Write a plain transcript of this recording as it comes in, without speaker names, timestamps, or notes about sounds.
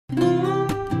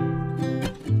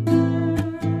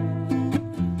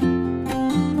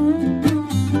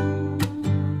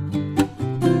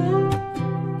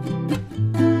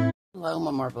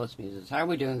my Marvelous Muses. How are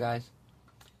we doing, guys?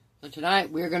 So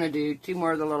tonight we're going to do 2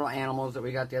 more of the little animals that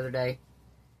we got the other day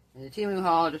in the Temu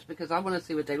haul, just because I want to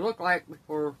see what they look like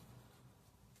before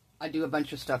I do a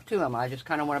bunch of stuff to them. I just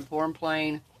kind of want to pour them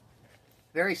plain.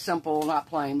 Very simple, not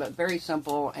plain, but very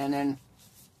simple, and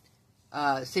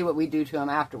then see what we do to them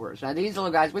afterwards. Now these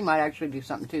little guys, we might actually do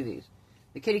something to these.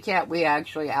 The kitty cat we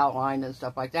actually outlined and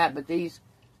stuff like that, but these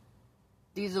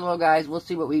little guys, we'll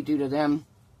see what we do to them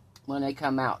when they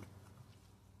come out.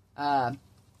 So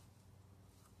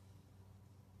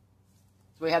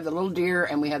we have the little deer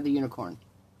and we have the unicorn.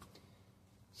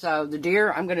 So the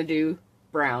deer, I'm going to do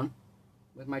brown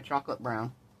with my chocolate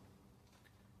brown.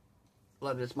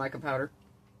 Love this mica powder.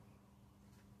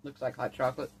 Looks like hot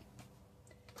chocolate.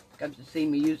 Got to see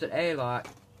me use it a lot.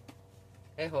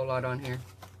 A whole lot on here.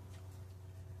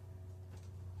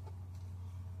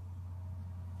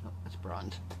 Oh, that's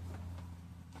bronze.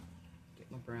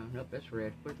 Get my brown. Nope, that's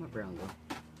red. Where'd my brown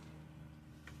go?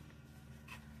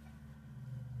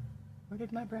 Where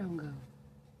did my brown go?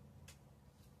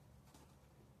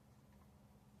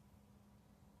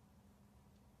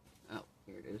 Oh,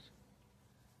 here it is.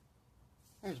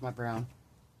 There's my brown.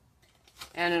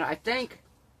 And then I think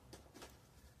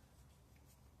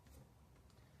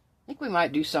we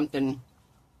might do something,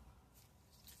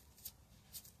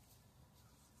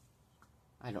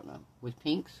 I don't know, with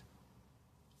pinks.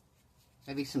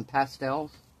 Maybe some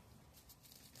pastels.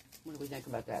 What do we think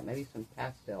about that? Maybe some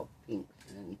pastel pinks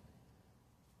and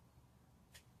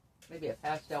maybe a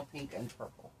pastel pink and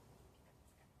purple.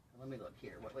 Let me look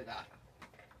here what we got.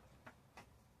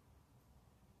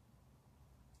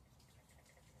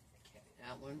 Okay,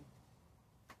 that one.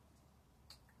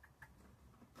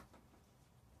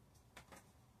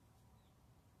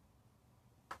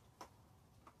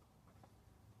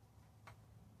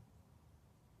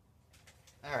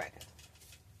 Alright.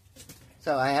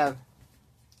 So I have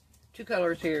 2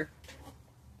 colors here.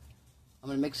 I'm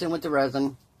going to mix in with the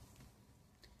resin.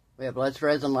 We have Let's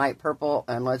Resin Light Purple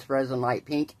and Let's Resin Light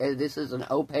Pink. This is an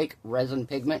opaque resin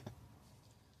pigment.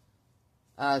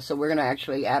 So we're going to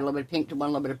actually add a little bit of pink to one,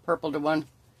 a little bit of purple to one.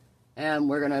 And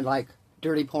we're going to like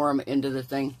dirty pour them into the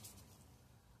thing.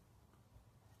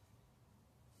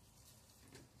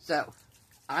 So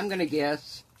I'm going to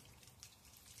guess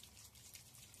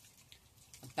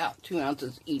about 2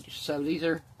 ounces each. So these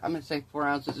are, I'm going to say 4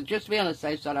 ounces. Just to be on the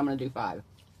safe side, I'm going to do 5.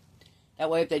 That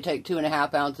way, if they take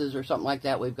 2.5 ounces or something like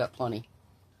that, we've got plenty.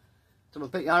 So I'm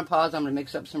going to put you on pause. I'm going to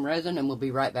mix up some resin, and we'll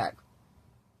be right back.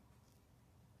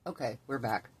 Okay, we're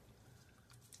back.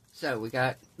 So we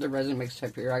got the resin mixed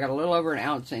up here. I got a little over 1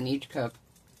 ounce in each cup.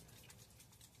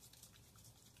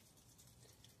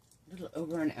 A little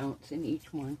over 1 ounce in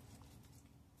each one.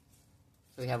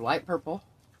 So we have light purple.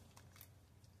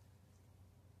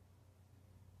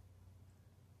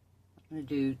 I'm going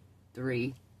to do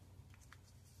 3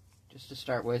 just to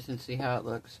start with and see how it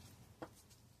looks.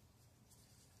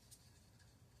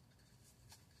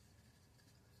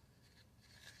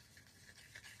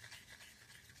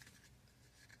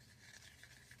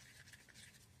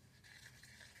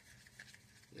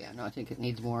 Yeah, no, I think it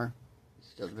needs more. It's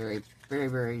still very, very,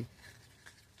 very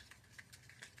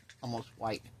almost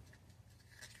white.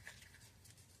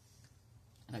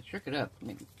 And I shook it up.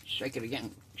 Let me shake it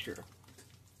again. Sure.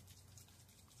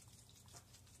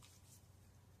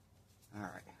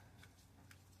 Alright.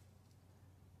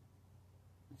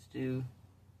 Let's do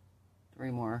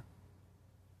 3 more.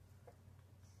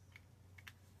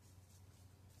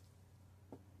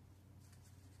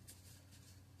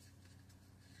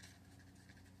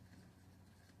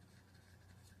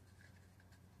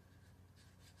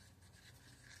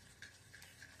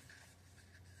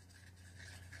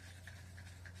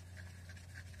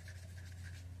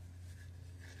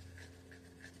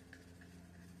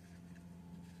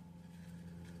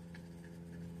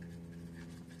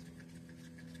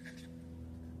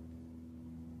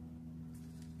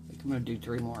 I'm going to do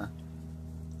 3 more.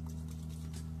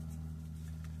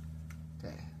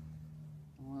 Okay.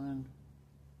 1,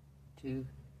 2,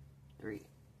 3.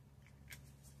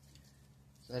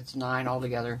 So that's 9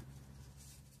 altogether.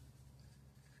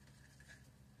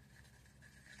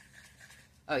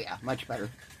 Oh yeah, much better.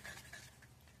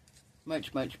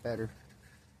 Much, much better.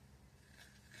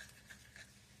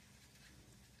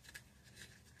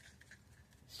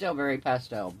 Still very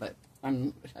pastel, but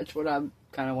that's what I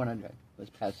kind of want to do, was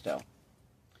pastel.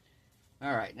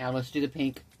 Alright, now let's do the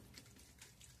pink.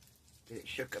 Get it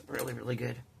shook up really, really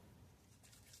good.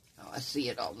 Oh, I see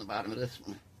it all in the bottom of this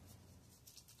one.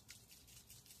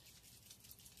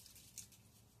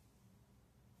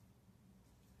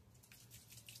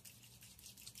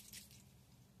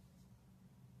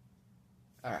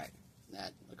 Alright,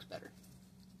 That looks better.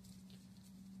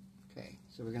 Okay,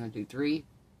 so we're going to do 3.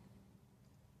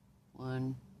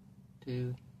 1,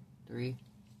 2, 3.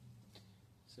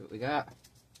 See what we got.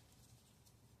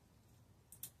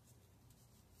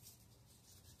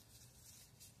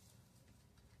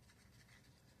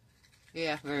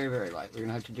 Yeah, very, very light. We're going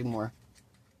to have to do more.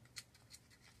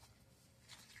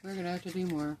 We're going to have to do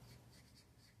more.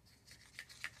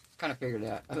 Kind of figured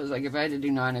out. I was like, if I had to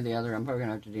do 9 of the other, I'm probably going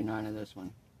to have to do 9 of this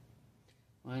one.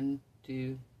 1,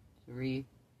 2, 3,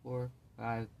 4,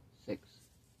 5, 6.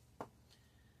 So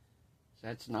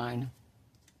that's 9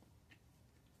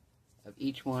 of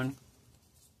each one.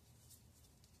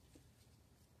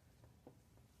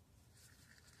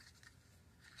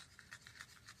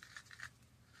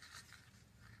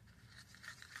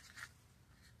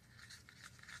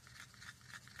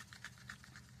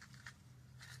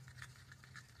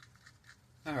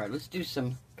 Alright, let's do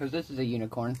some, because this is a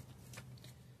unicorn.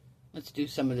 Let's do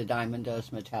some of the Diamond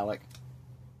Dust Metallic.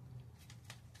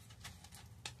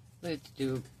 Let's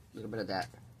do a little bit of that.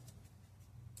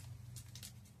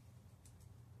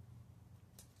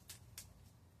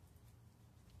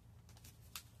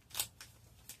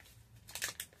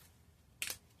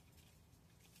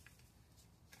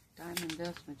 Diamond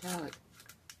Dust Metallic.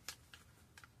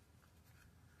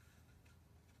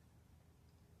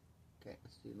 Okay,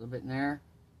 let's do a little bit in there,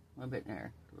 a little bit in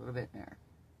there, a little bit in there.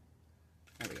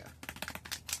 There we go.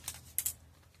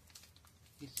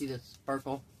 You see the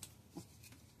sparkle?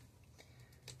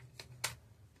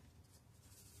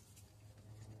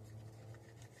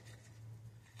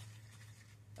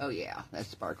 Oh yeah, that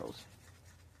sparkles.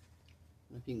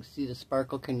 If you can see the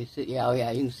sparkle, can you see it? Yeah, oh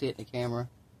yeah, you can see it in the camera.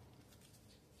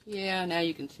 Yeah, now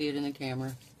you can see it in the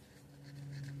camera.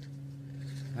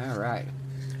 Alright.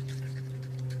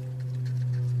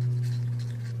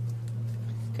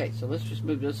 Okay, so let's just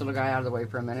move this little guy out of the way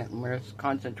for a minute, and we're going to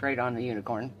concentrate on the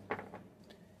unicorn.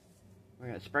 We're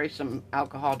going to spray some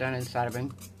alcohol down inside of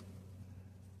him.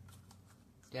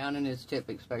 Down in his tip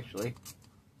especially.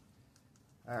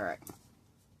 Alright.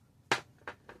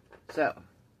 So,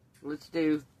 let's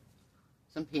do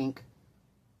some pink.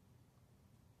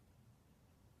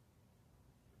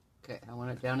 Okay, I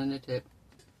want it down in the tip.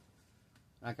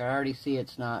 I can already see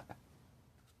it's not.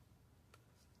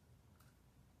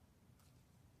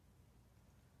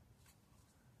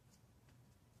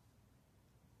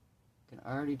 I can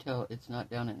already tell it's not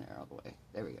down in there all the way.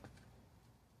 There we go.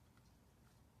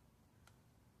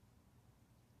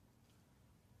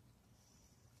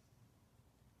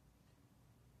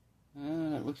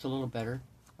 It looks a little better.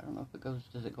 I don't know if it goes,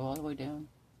 does it go all the way down?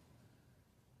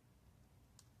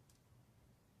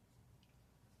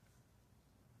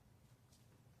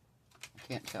 I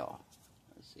can't tell.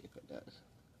 Let's see if it does.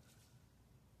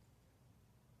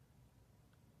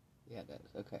 Yeah, it does.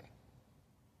 Okay.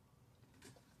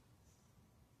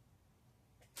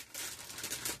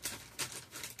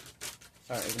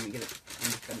 Sorry, let me get it.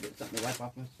 I'm just going to get something to wipe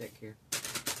off my stick here.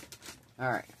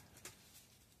 Alright.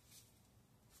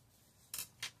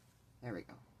 There we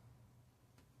go.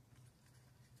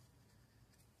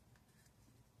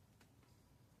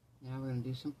 Now we're going to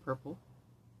do some purple.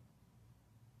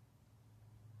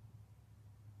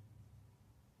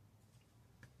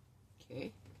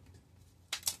 Okay.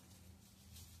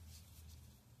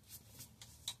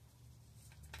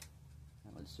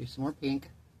 Now let's do some more pink.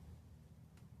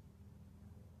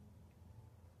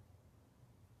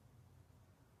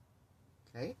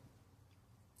 Okay.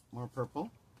 More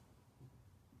purple.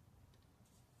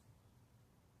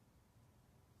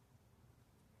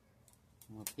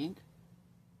 More pink.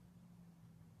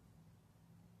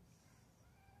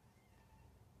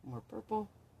 More purple.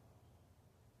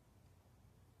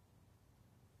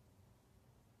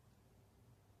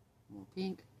 More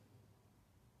pink.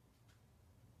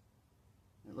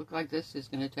 It looks like this is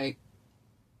going to take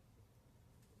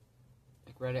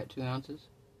like right at 2 ounces.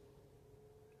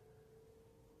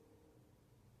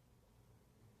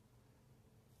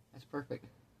 That's perfect.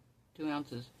 2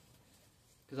 ounces.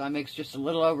 Because I mixed just a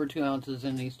little over 2 ounces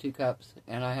in these 2 cups,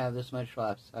 and I have this much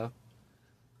left, so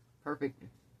perfect.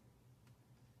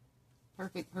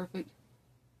 Perfect, perfect.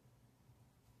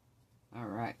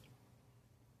 Alright.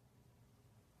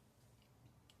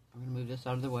 I'm going to move this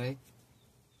out of the way.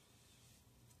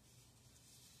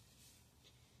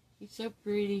 He's so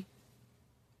pretty.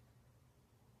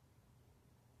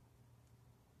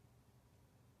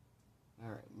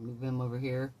 Alright, move him over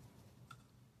here.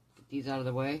 Get these out of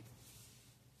the way.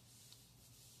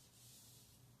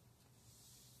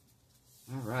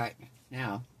 Alright,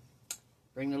 now,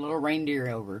 bring the little reindeer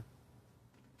over.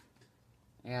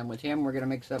 And with him, we're going to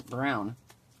mix up brown.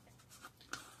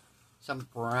 some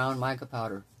brown mica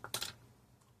powder.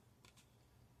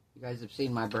 You guys have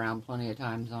seen my brown plenty of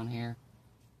times on here.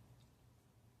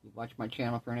 You've watched my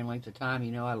channel for any length of time,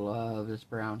 you know I love this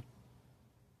brown.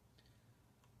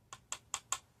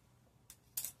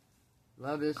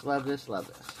 Love this, love this, love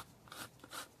this.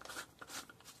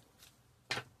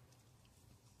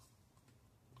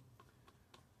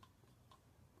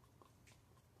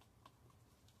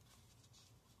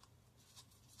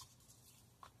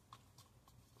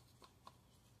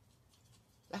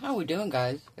 How are we doing,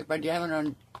 guys? Everybody having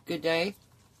a good day?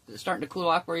 Is it starting to cool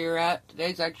off where you're at?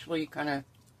 Today's actually kind of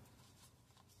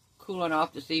cooling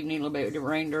off this evening a little bit. It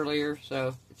rained earlier,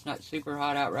 so it's not super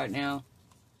hot out right now.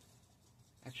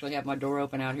 Actually have my door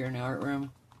open out here in the art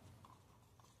room.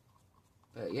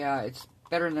 But yeah, it's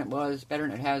better than it was, better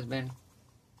than it has been.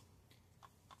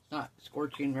 It's not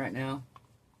scorching right now.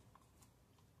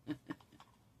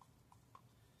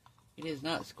 It is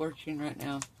not scorching right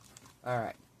now.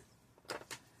 Alright.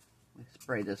 Let's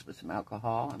spray this with some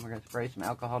alcohol, and we're going to spray some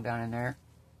alcohol down in there.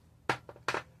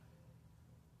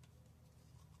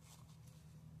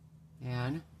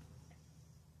 And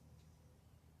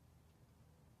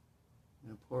I'm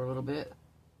going to pour a little bit.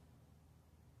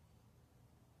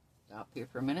 Stop here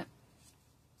for a minute.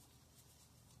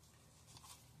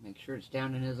 Make sure it's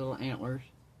down in his little antlers.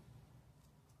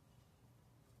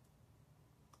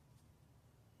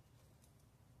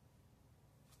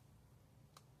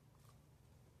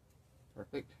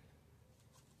 Perfect.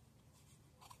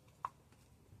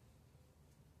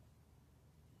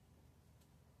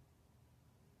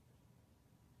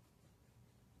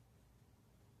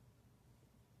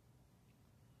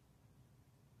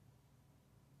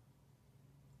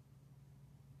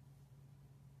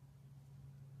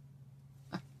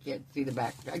 Can't see the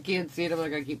back. I can't see it. I'm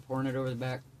like I keep pouring it over the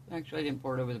back. Actually, I didn't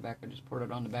pour it over the back. I just poured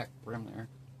it on the back brim there.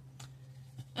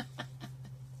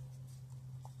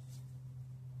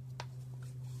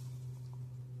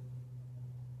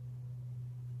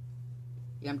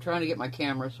 Yeah, I'm trying to get my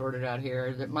camera sorted out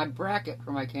here. That my bracket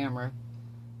for my camera,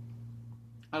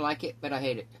 I like it, but I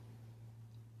hate it.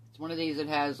 It's one of these that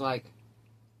has like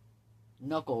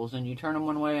knuckles, and you turn them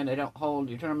one way and they don't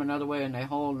hold. You turn them another way and they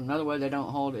hold. Another way they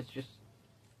don't hold. It's just,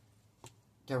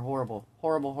 they're horrible.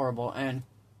 Horrible, horrible. And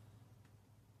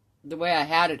the way I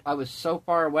had it, I was so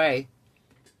far away.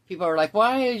 People are like,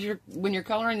 why is when you're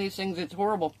coloring these things, it's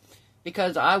horrible.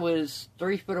 Because I was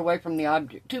 3 foot away from the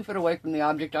object, 2 foot away from the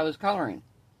object I was coloring.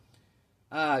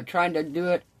 Trying to do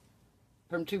it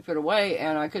from 2 foot away,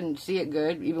 and I couldn't see it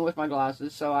good, even with my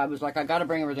glasses. So I was like, I got to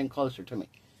bring everything closer to me.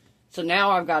 So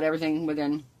now I've got everything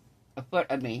within a foot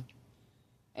of me.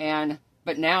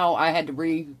 But now I had to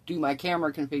redo my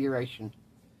camera configuration.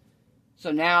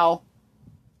 So now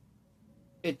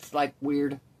it's like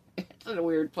weird. It's in a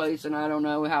weird place, and I don't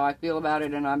know how I feel about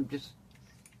it. And I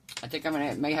think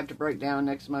I may have to break down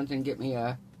next month and get me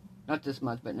a, not this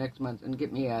month, but next month, and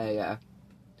get me a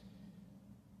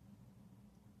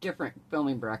different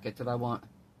filming bracket that I want.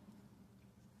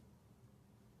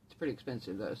 It's pretty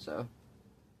expensive though, so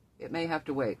it may have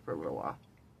to wait for a little while.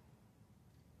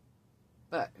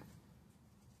 But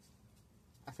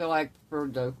I feel like for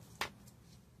the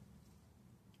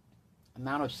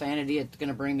amount of sanity it's going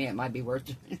to bring me, it might be worth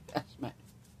the investment.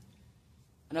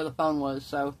 I know the phone was,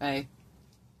 so hey,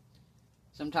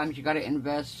 sometimes you got to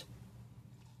invest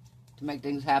to make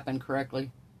things happen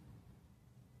correctly.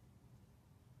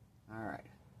 Alright.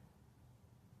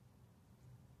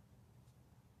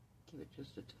 Give it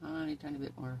just a tiny, tiny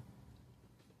bit more.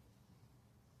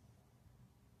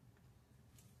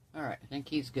 Alright, I think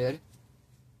he's good.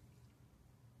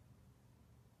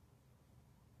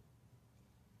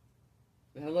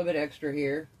 We have a little bit extra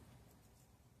here.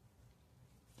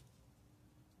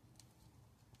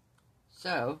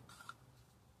 So,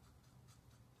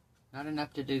 not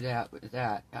enough to do that with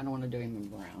that. I don't want to do him in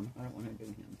brown. I don't want to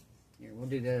do him. Here, we'll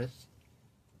do this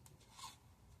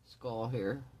skull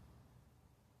here.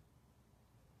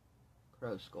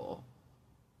 Crow skull.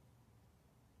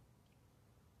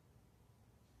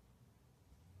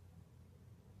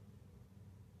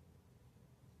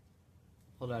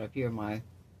 Pulled out a few of my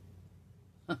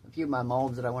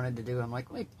molds that I wanted to do. I'm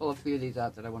like, let me pull a few of these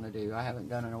out that I want to do. I haven't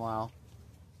done in a while.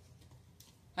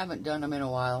 Haven't done them in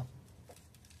a while.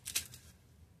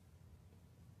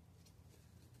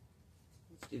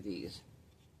 Let's do these.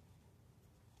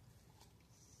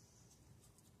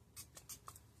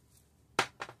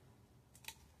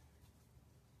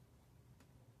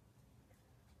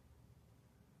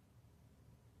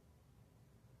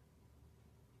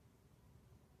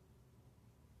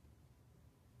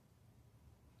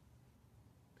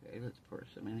 Okay, let's pour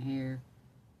some in here.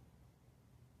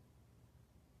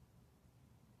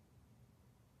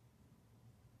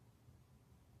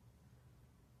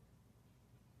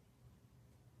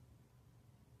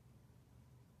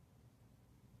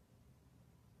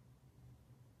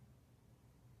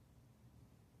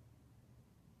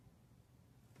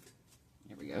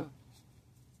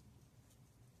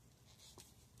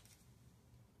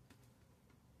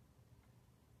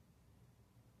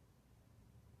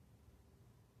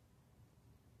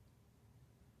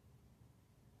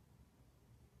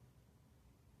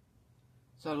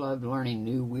 So I love learning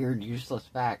new, weird, useless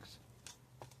facts.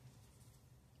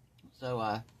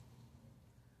 So,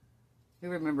 who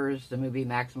remembers the movie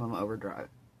Maximum Overdrive?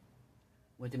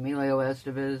 With Emilio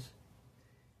Estevez,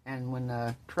 and when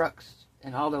the trucks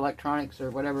and all the electronics or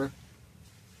whatever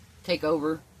take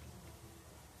over.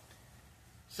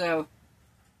 So,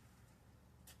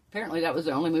 apparently that was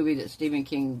the only movie that Stephen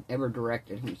King ever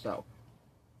directed himself.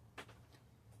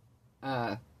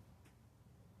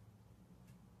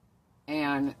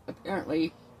 And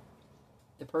apparently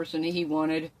the person he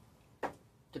wanted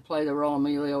to play the role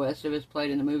Emilio Estevez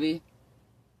played in the movie,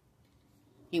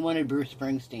 he wanted Bruce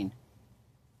Springsteen.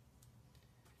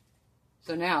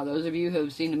 So now, those of you who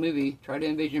have seen the movie, try to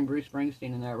envision Bruce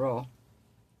Springsteen in that role.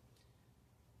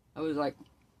 I was like,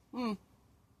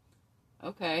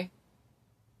 okay.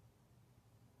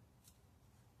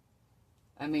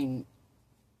 I mean,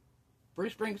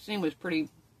 Bruce Springsteen was pretty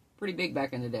big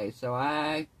back in the day, so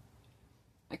I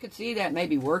could see that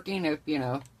maybe working if, you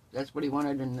know, that's what he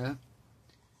wanted, and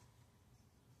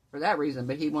for that reason.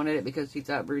 But he wanted it because he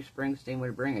thought Bruce Springsteen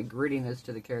would bring a grittiness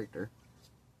to the character.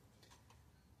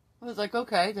 I was like,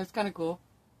 okay, that's kind of cool.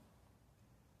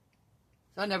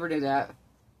 So I never knew that.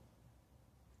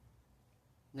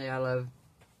 Yeah, I love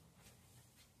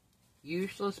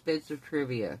useless bits of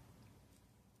trivia.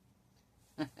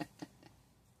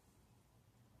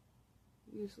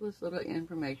 Useless little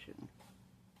information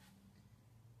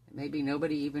that maybe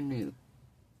nobody even knew.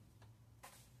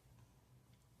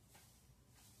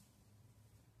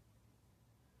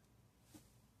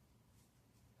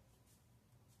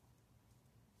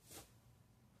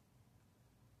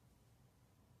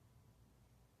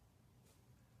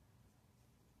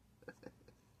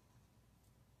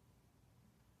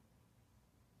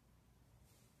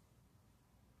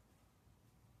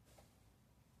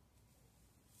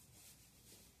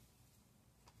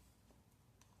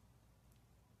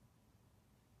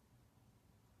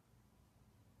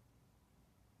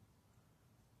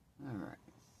 All right.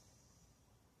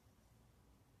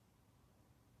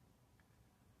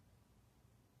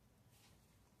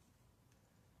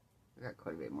 I got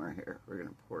quite a bit more here. We're going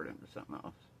to pour it into something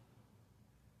else.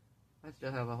 I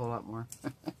still have a whole lot more.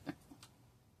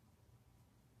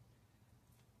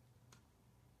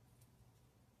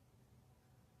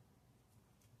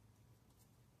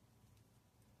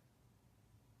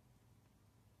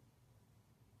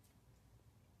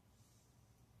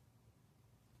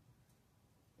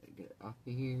 Get it off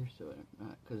of here, so if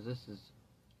not, because this is,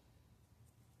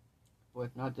 boy,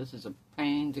 if not, this is a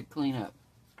pain to clean up.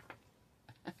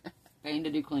 Pain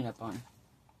to do cleanup on.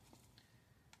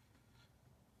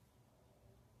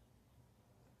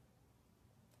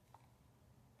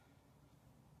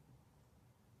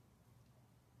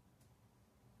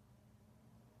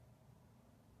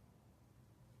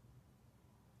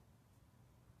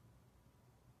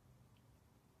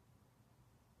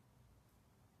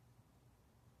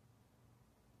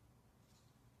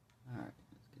 Alright,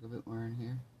 let's get a bit more in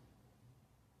here.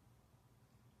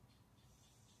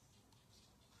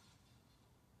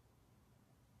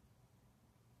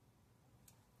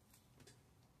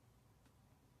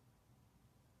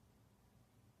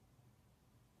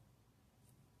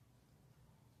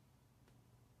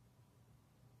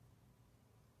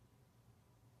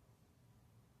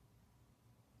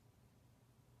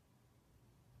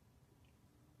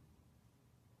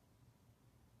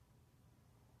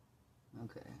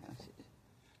 Okay, I see.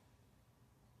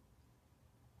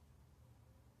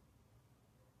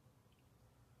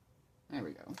 There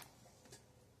we go.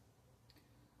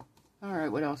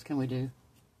 Alright, what else can we do?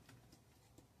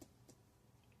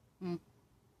 Do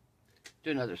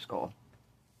another skull.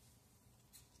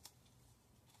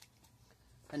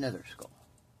 Another skull.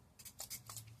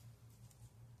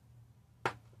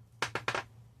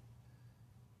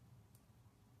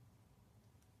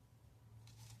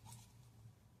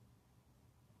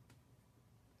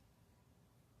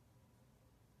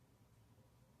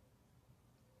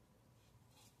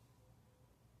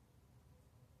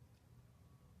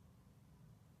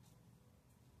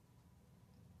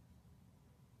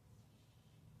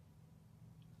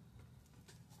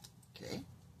 Okay.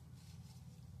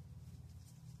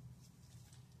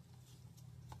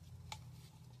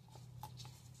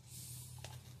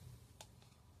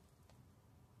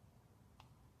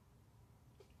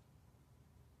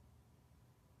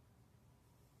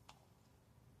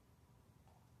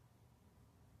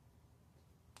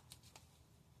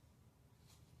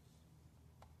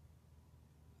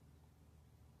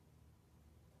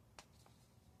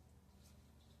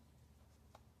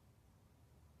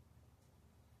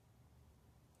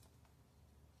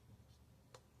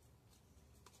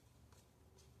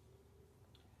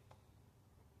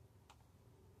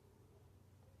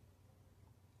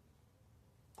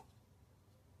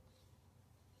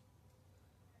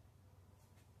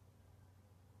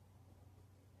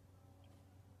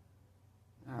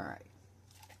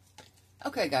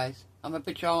 Okay, guys, I'm going to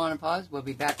put y'all on a pause. We'll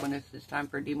be back when it's time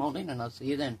for demolding, and I'll see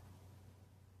you then.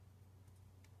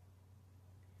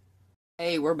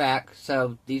 Hey, we're back.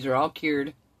 So, these are all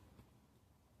cured.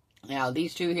 Now,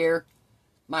 these two here,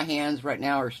 my hands right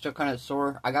now are still kind of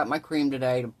sore. I got my cream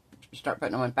today to start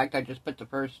putting them on. In fact, I just put the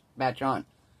first batch on.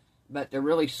 But they're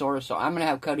really sore, so I'm going to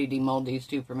have Cody demold these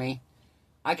two for me.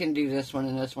 I can do this one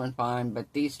and this one fine,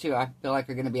 but these two I feel like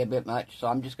are going to be a bit much, so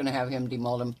I'm just going to have him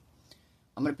demold them.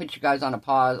 I'm going to put you guys on a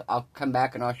pause. I'll come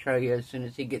back and I'll show you as soon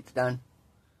as he gets done.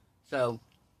 So,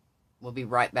 we'll be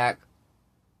right back.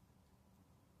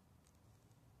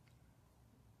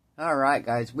 Alright,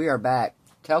 guys, we are back.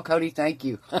 Tell Cody thank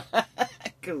you.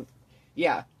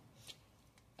 Yeah.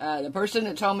 The person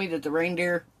that told me that the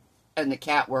reindeer and the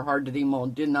cat were hard to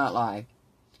demold did not lie.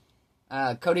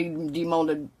 Cody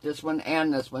demolded this one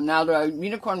and this one. Now, the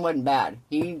unicorn wasn't bad.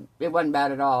 It wasn't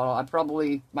bad at all.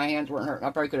 My hands weren't hurting.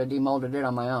 I probably could have demolded it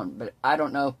on my own. But I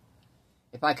don't know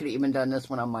if I could have even done this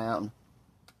one on my own.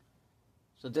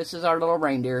 So this is our little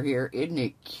reindeer here. Isn't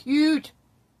it cute?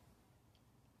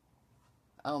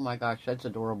 Oh my gosh, that's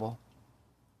adorable.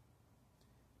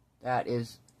 That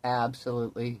is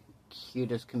absolutely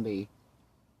cute as can be.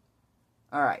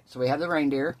 Alright, so we have the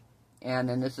reindeer. And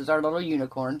then this is our little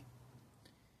unicorn.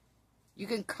 You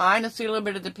can kind of see a little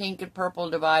bit of the pink and purple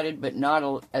divided, but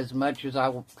not as much as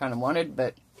I kind of wanted,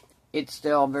 but it's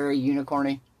still very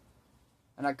unicorny.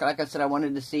 And like I said, I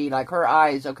wanted to see, like, her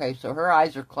eyes. Okay, so her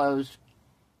eyes are closed,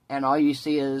 and all you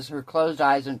see is her closed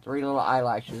eyes and 3 little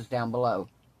eyelashes down below.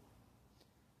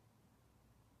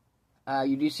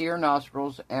 You do see her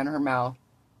nostrils and her mouth.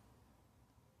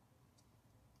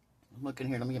 I'm looking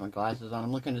here. Let me get my glasses on.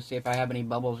 I'm looking to see if I have any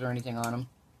bubbles or anything on them.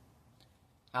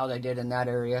 How they did in that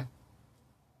area.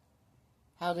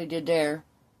 How they did there.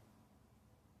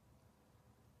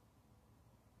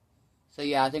 So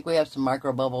yeah, I think we have some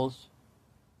micro bubbles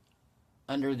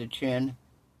under the chin.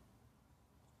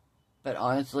 But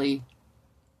honestly,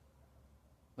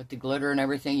 with the glitter and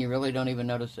everything, you really don't even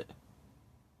notice it.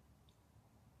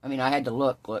 I mean, I had to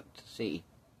look to see.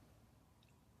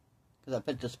 Because I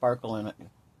put the sparkle in it.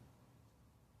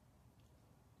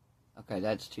 Okay,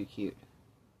 that's too cute.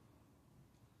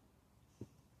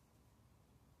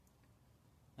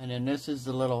 And then this is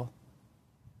the little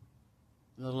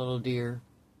deer.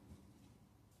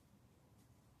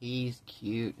 He's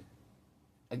cute.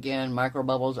 Again, micro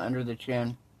bubbles under the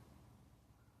chin.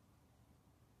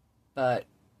 But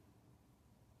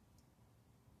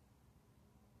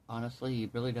honestly, you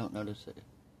really don't notice it.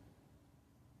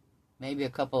 Maybe a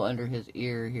couple under his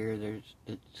ear here.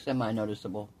 It's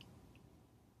semi-noticeable.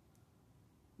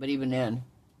 But even then,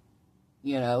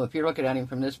 you know, if you're looking at him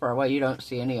from this far away, you don't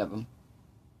see any of them.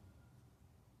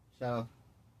 So,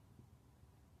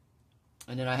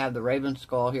 and then I have the raven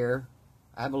skull here.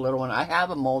 I have a little one. I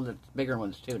have a mold that's bigger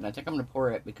ones too, and I think I'm going to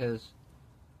pour it because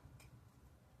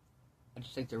I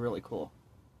just think they're really cool.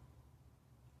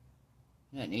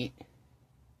 Isn't that neat?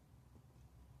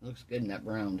 It looks good in that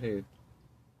brown too.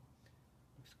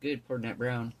 Looks good poured in that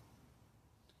brown.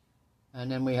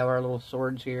 And then we have our little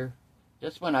swords here.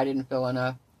 This one I didn't fill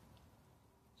enough,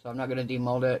 so I'm not going to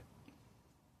demold it.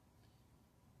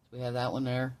 So we have that one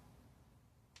there.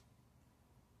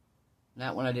 And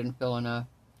that one I didn't fill enough.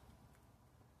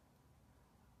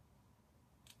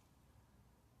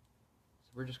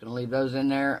 So we're just going to leave those in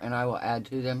there, and I will add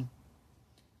to them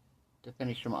to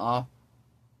finish them off.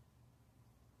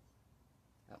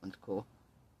 That one's cool.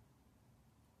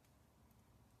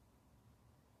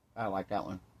 I like that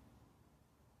one.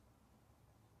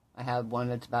 I have one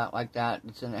that's about like that.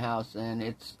 It's in the house, and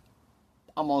it's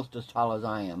almost as tall as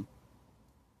I am.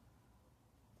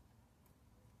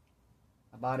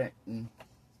 I bought it in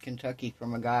Kentucky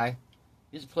from a guy.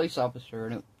 He's a police officer,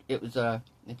 and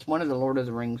it's one of the Lord of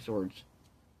the Rings swords.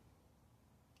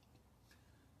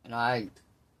 And I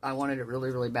wanted it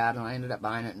really, really bad, and I ended up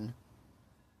buying it. And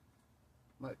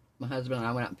my husband and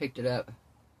I went out and picked it up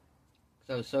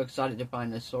because I was so excited to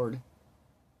find this sword.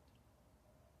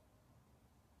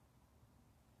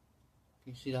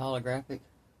 Can you see the holographic?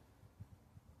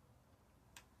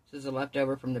 This is a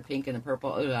leftover from the pink and the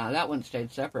purple. Oh, that one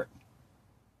stayed separate.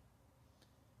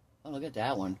 Oh, look at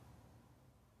that one.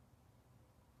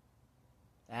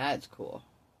 That's cool.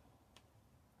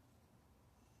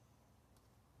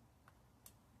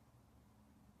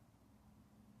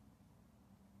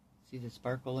 See the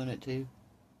sparkle in it too?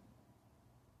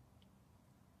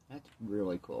 That's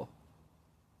really cool.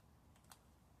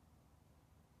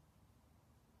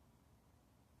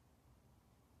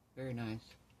 Very nice.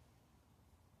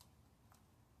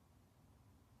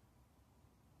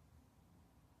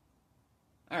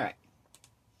 Alright.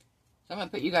 I'm going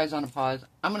to put you guys on a pause.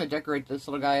 I'm going to decorate this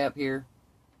little guy up here.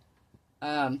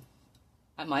 I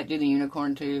might do the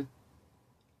unicorn too.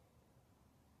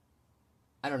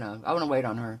 I don't know. I want to wait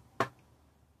on her.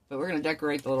 But we're going to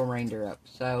decorate the little reindeer up.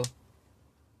 So,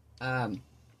 yeah,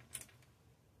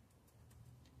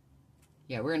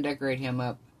 we're going to decorate him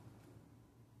up.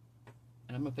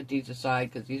 And I'm going to put these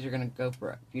aside because these are going to go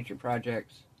for future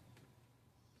projects.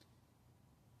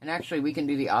 And actually, we can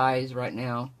do the eyes right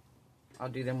now. I'll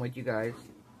do them with you guys.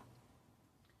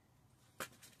 I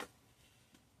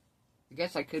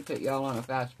guess I could put y'all on a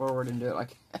fast forward and do it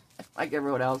like like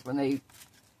everyone else when they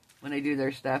do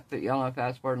their stuff. Put y'all on a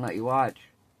fast forward and let you watch.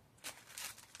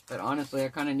 But honestly, I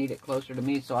kind of need it closer to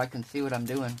me so I can see what I'm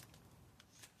doing.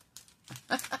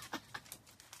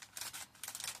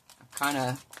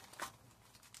 I'm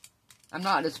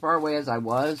not as far away as I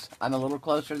was. I'm a little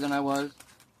closer than I was.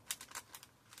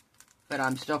 But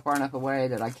I'm still far enough away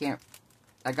that I can't.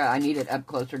 I need it up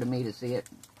closer to me to see it.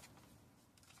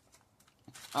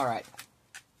 Alright.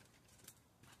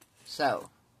 So.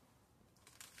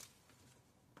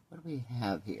 What do we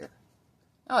have here?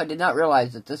 Oh, I did not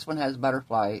realize that this one has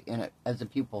butterfly in it as a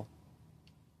pupil.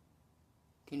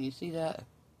 Can you see that?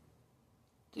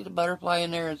 See the butterfly in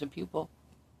there as a pupil?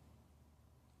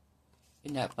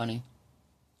 Isn't that funny?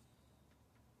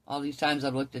 All these times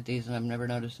I've looked at these and I've never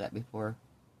noticed that before.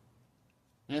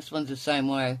 And this one's the same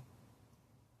way.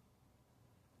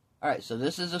 Alright, so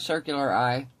this is a circular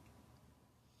eye.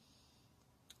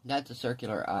 That's a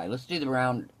circular eye. Let's do the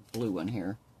round blue one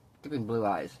here. Give him blue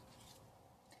eyes.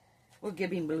 We'll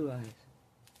give him blue eyes.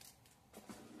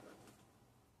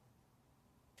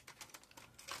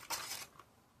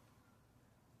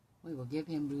 We will give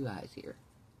him blue eyes here.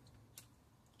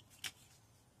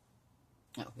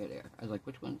 Oh, here they are. I was like,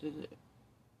 which ones is it?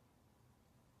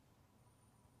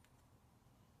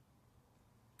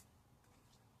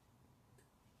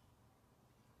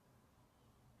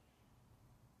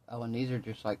 Oh, and these are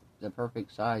just like the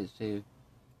perfect size, too.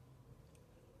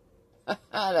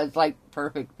 That's like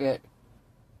perfect fit.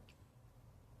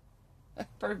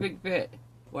 Perfect fit.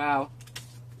 Wow.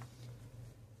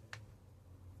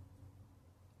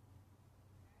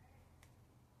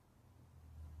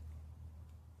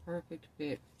 Perfect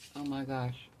fit. Oh my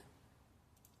gosh.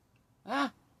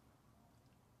 Ah!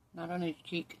 Not on his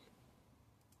cheek.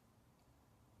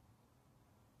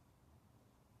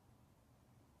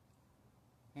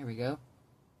 There we go.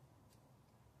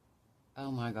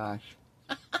 Oh my gosh.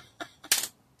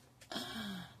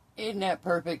 Isn't that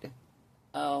perfect?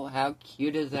 Oh, how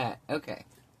cute is that? Okay.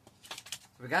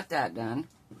 We got that done.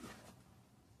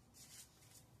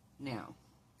 Now,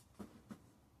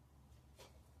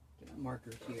 get my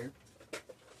markers here.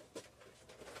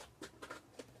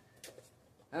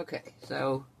 Okay,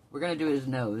 so we're going to do his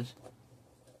nose.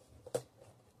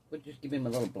 We'll just give him a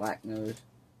little black nose.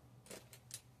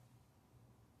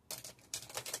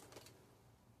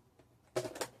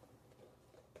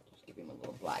 Just give him a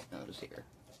little black nose here.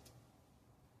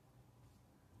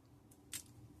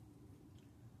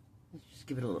 Let's just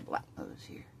give it a little black nose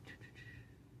here.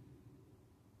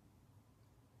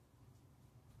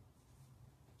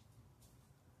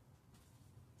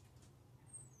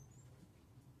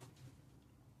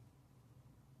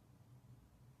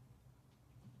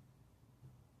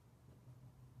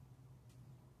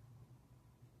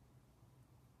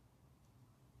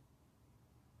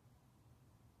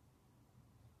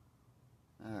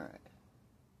 All right.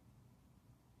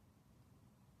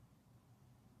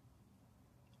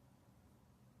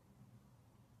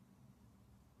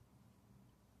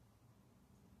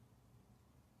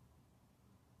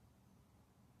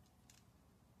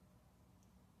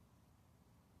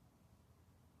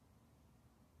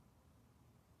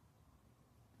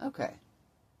 Okay.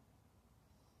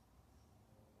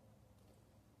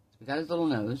 So we got his little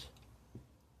nose.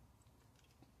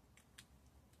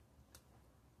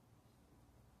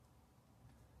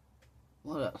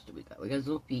 What else do we got? We got his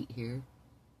little feet here.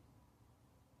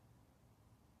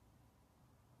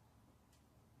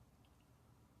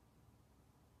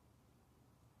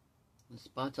 The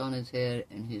spots on his head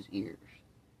and his ears.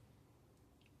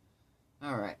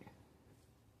 Alright.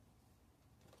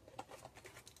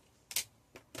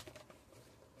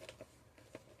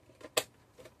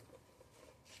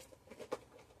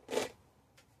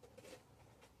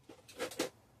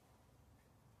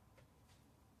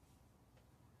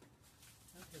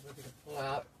 We're going to pull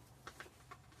out.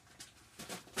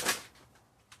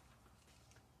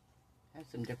 I have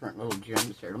some different little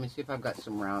gems here. Let me see if I've got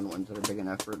some round ones that are big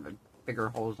enough for the bigger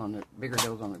holes on the bigger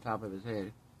deals on the top of his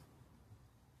head.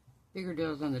 Bigger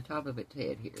deals on the top of its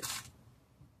head here.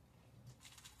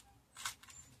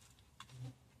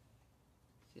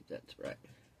 that's right.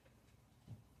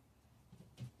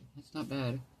 That's not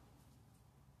bad.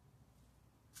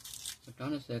 But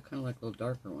honestly, I kind of like a little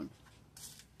darker one.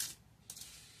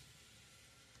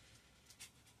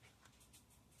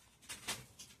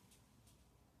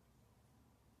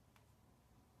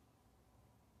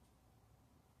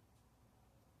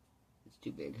 It's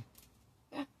too big.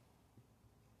 Ah,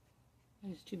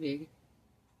 that is too big.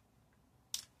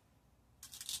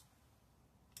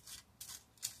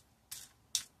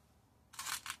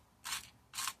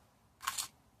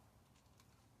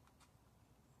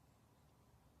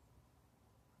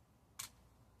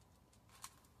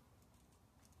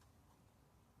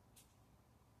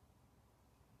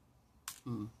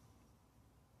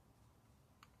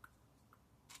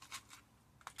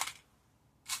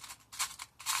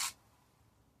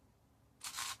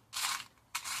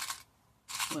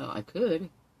 Well, I could.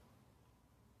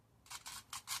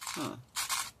 Huh.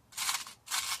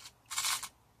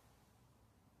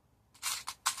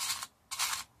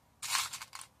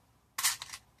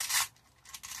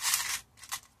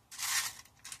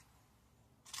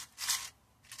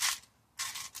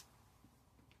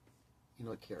 You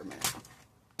look here a minute.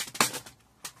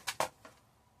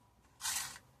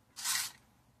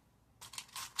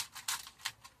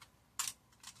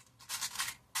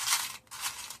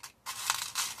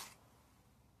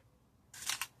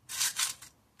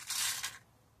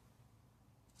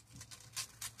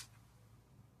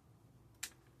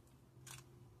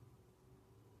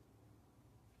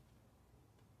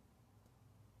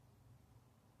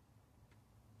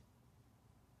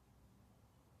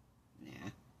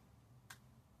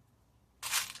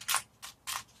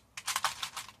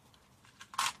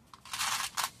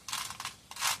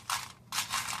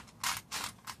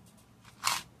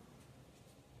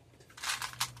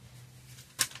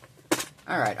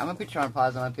 Alright, I'm going to put you on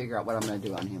pause. I'm going to figure out what I'm going to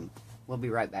do on him. We'll be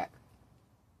right back.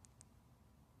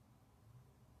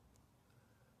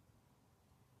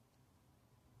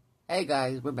 Hey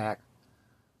guys, we're back.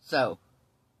 So,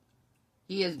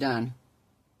 he is done.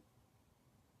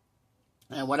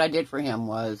 And what I did for him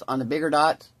was, on the bigger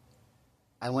dots,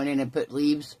 I went in and put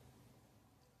leaves.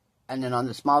 And then on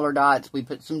the smaller dots, we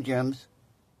put some gems.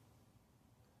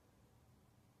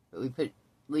 We put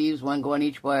leaves, one going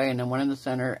each way, and then one in the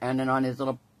center. And then on his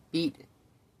little feet,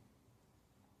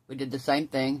 we did the same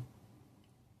thing.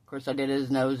 Of course, I did his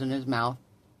nose and his mouth.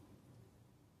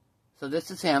 So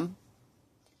this is him.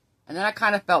 And then I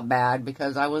kind of felt bad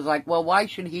because I was like, well, why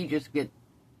should he just be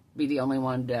the only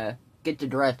one to get to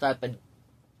dress up and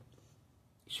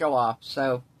show off?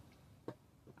 So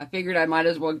I figured I might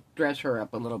as well dress her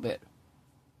up a little bit.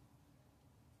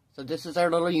 So this is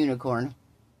our little unicorn.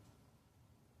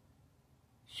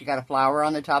 She got a flower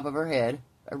on the top of her head,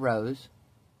 a rose.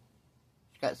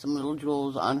 She got some little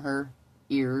jewels on her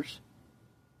ears.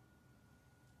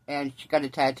 And she got a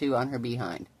tattoo on her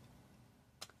behind.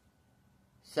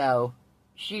 So,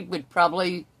 she would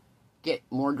probably get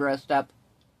more dressed up.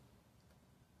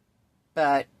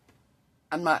 But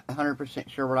I'm not 100%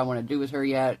 sure what I want to do with her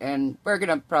yet. And we're going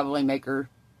to probably make her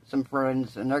some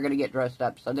friends. And they're going to get dressed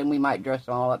up. So then we might dress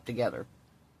them all up together.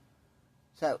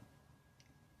 So,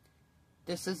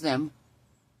 this is them.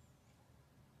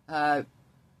 Let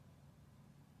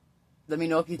me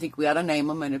know if you think we ought to name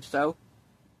them. And if so,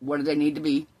 what do they need to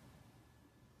be?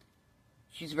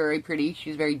 She's very pretty.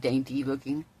 She's very dainty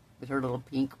looking with her little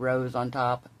pink rose on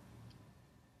top.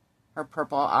 Her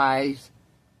purple eyes,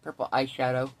 purple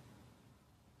eyeshadow.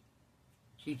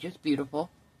 She's just beautiful.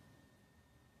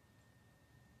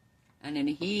 And then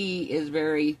he's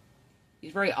very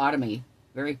autumny,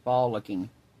 very fall looking.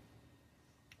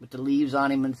 With the leaves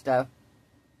on him and stuff.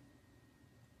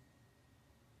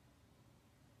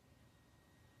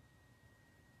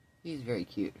 He's very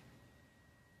cute.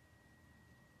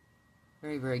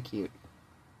 Very, very cute.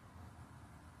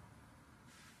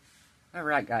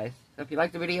 Alright, guys. So if you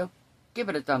like the video, give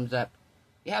it a thumbs up.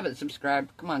 If you haven't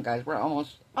subscribed, come on, guys. We're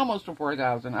almost to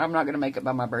 4,000. I'm not going to make it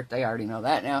by my birthday. I already know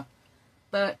that now.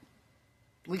 But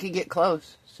we could get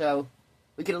close. So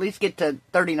we could at least get to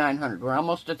 3,900. We're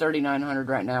almost to 3,900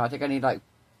 right now. I think I need, like,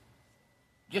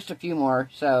 just a few more.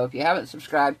 So if you haven't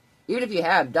subscribed, even if you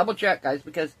have, double check, guys.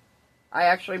 Because I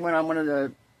actually went on one of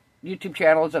the YouTube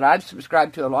channels that I've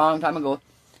subscribed to a long time ago,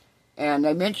 and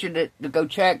they mentioned it to go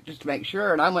check just to make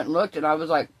sure, and I went and looked, and I was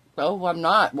like, oh, I'm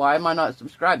not. Why am I not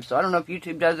subscribed? So I don't know if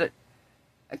YouTube does it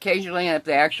occasionally, and if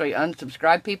they actually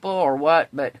unsubscribe people or what,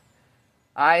 but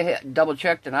I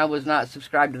double-checked, and I was not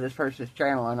subscribed to this person's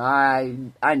channel, and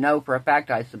I know for a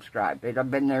fact I subscribed. I've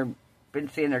been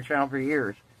seeing their channel for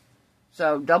years.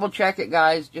 So double-check it,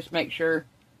 guys. Just make sure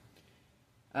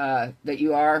that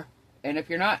you are, and if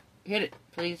you're not, hit it.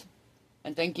 please,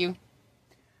 and thank you.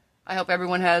 I hope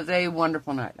everyone has a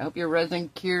wonderful night. I hope your resin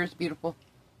cures beautiful.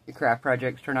 Your craft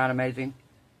projects turn out amazing.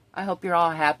 I hope you're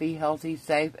all happy, healthy,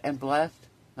 safe, and blessed.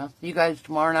 I'll see you guys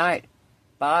tomorrow night.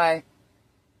 Bye.